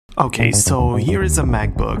Okay, so here is a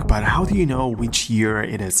MacBook, but how do you know which year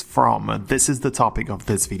it is from? This is the topic of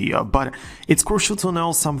this video, but it's crucial to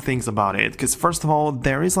know some things about it, because first of all,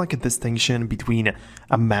 there is like a distinction between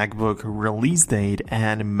a MacBook release date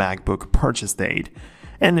and MacBook purchase date.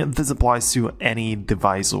 And this applies to any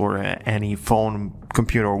device or any phone,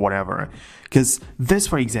 computer, or whatever. Because this,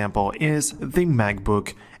 for example, is the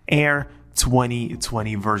MacBook Air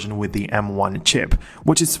 2020 version with the M1 chip,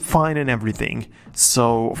 which is fine and everything.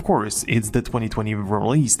 So, of course, it's the 2020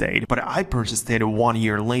 release date, but I purchased it 1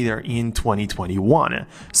 year later in 2021.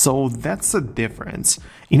 So that's a difference.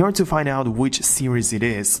 In order to find out which series it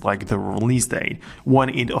is, like the release date, when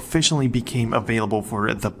it officially became available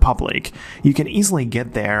for the public, you can easily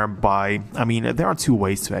get there by, there are two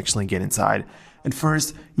ways to actually get inside. At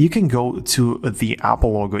first, you can go to the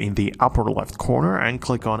Apple logo in the upper left corner and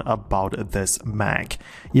click on About This Mac.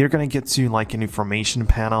 You're gonna get to like an information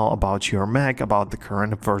panel about your Mac, about the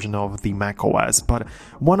current version of the Mac OS. But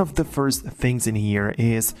one of the first things in here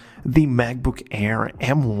is the MacBook Air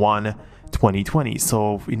M1 2020.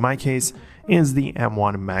 So in my case, is the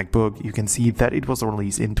M1 MacBook. You can see that it was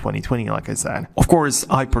released in 2020, like I said. Of course,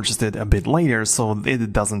 I purchased it a bit later, so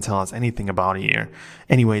it doesn't tell us anything about it here.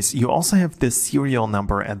 Anyways, you also have this serial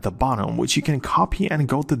number at the bottom, which you can copy and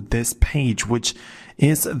go to this page, which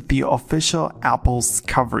is the official Apple's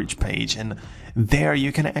coverage page. And there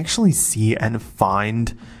you can actually see and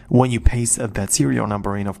find, when you paste that serial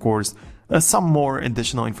number in, of course, some more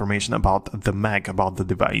additional information about the Mac, about the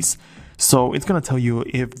device. So it's going to tell you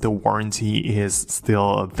if the warranty is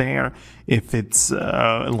still there, if it's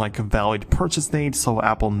like a valid purchase date, so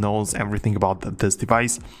Apple knows everything about this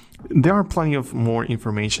device. There are plenty of more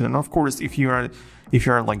information, and of course, if you are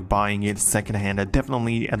like buying it secondhand,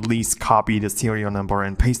 definitely at least copy the serial number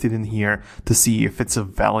and paste it in here to see if it's a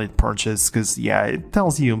valid purchase, because yeah, it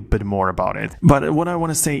tells you a bit more about it. But what I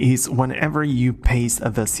want to say is, whenever you paste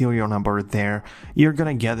the serial number there, you're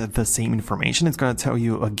gonna get the same information. It's gonna tell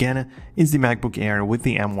you again, it's the MacBook Air with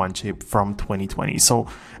the M1 chip from 2020. So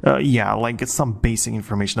yeah, like it's some basic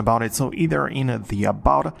information about it. So either in the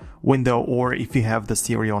About window, or if you have the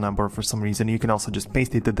serial number for some reason, you can also just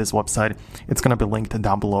paste it to this website. It's gonna be linked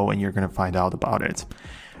down below and you're gonna find out about it.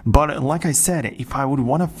 But like I said, if I would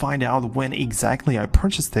want to find out when exactly I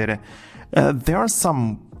purchased it, there are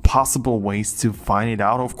some possible ways to find it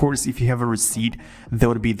out. Of course, if you have a receipt, that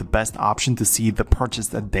would be the best option to see the purchase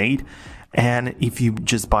date. And if you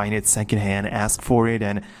just buying it secondhand, ask for it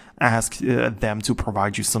and ask them to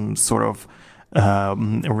provide you some sort of a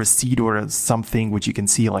receipt or something which you can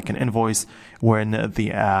see, like an invoice when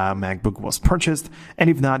the MacBook was purchased. And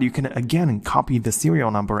if not, you can again copy the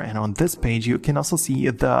serial number, and on this page you can also see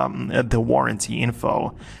the warranty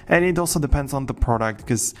info. And it also depends on the product,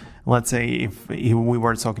 because let's say if we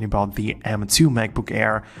were talking about the M2 MacBook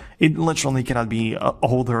Air, it literally cannot be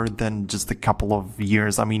older than just a couple of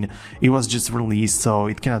years. It was just released, so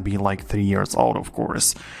it cannot be like 3 years old, of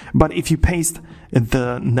course. But if you paste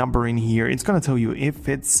the number in here, it's going to tell you if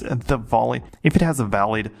it's if it has a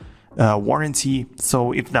valid warranty.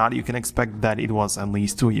 So if not, you can expect that it was at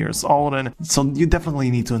least 2 years old, and so you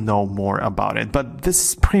definitely need to know more about it. But this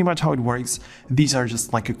is pretty much how it works. These are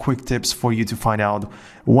just like a quick tips for you to find out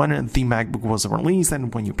when the MacBook was released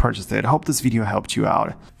and when you purchased it. I hope this video helped you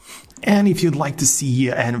out. And if you'd like to see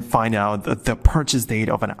and find out the purchase date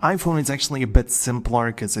of an iPhone, it's actually a bit simpler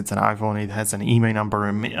because it's an iPhone. It has an email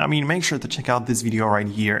number. Make sure to check out this video right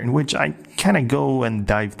here, in which I kind of go and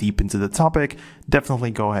dive deep into the topic. Definitely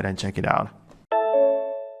go ahead and check it out.